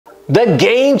The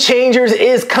Game Changers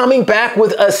is coming back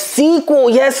with a sequel.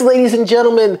 Yes, ladies and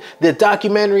gentlemen, the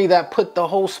documentary that put the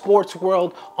whole sports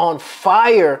world on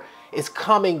fire is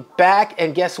coming back.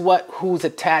 And guess what? Who's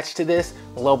attached to this?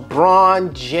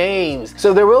 LeBron James.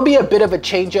 So there will be a bit of a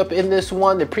change up in this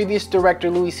one. The previous director,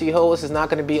 Louis C. Hollis, is not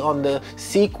going to be on the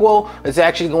sequel. It's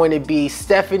actually going to be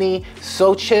Stephanie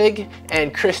Sochig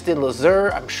and Kristen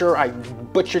Lazar. I'm sure I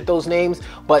butchered those names,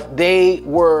 but they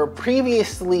were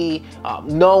previously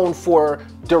known for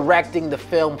directing the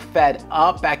film Fed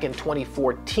Up back in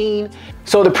 2014.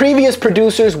 So the previous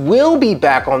producers will be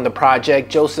back on the project.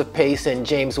 Joseph Pace and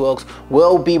James Wilkes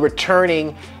will be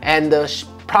returning, and the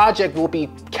project will be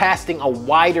casting a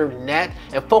wider net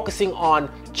and focusing on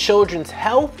children's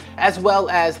health as well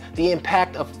as the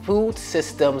impact of food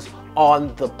systems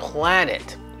on the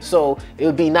planet. So it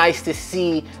would be nice to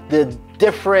see the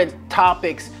different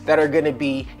topics that are going to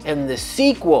be in the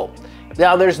sequel.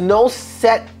 Now, there's no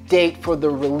set date for the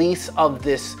release of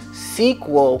this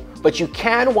sequel, but you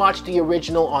can watch the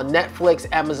original on Netflix,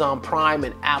 Amazon Prime,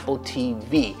 and Apple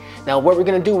TV. Now, what we're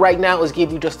going to do right now is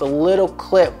give you just a little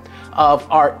clip of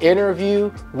our interview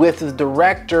with the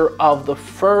director of the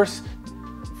first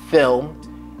film,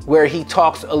 where he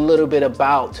talks a little bit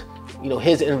about, you know,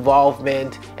 his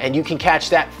involvement, and you can catch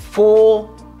that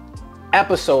full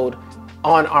episode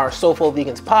on our SoFlo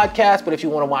Vegans podcast. But if you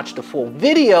want to watch the full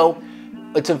video,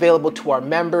 it's available to our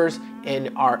members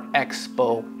in our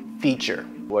Expo feature.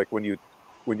 Like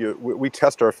we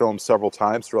test our films several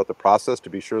times throughout the process to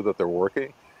be sure that they're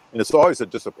working, and it's always a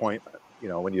disappointment. You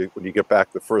know, when you get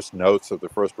back the first notes of the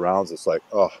first rounds, it's like,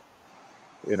 oh,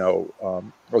 you know,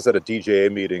 I was at a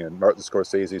DJA meeting and Martin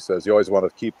Scorsese says you always want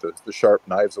to keep the sharp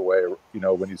knives away, you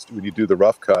know, when you do the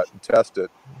rough cut and test it,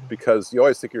 because you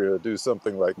always think you're going to do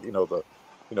something like,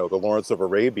 the Lawrence of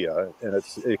Arabia, and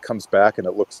it comes back and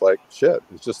it looks like shit.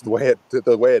 It's just the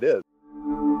way it is.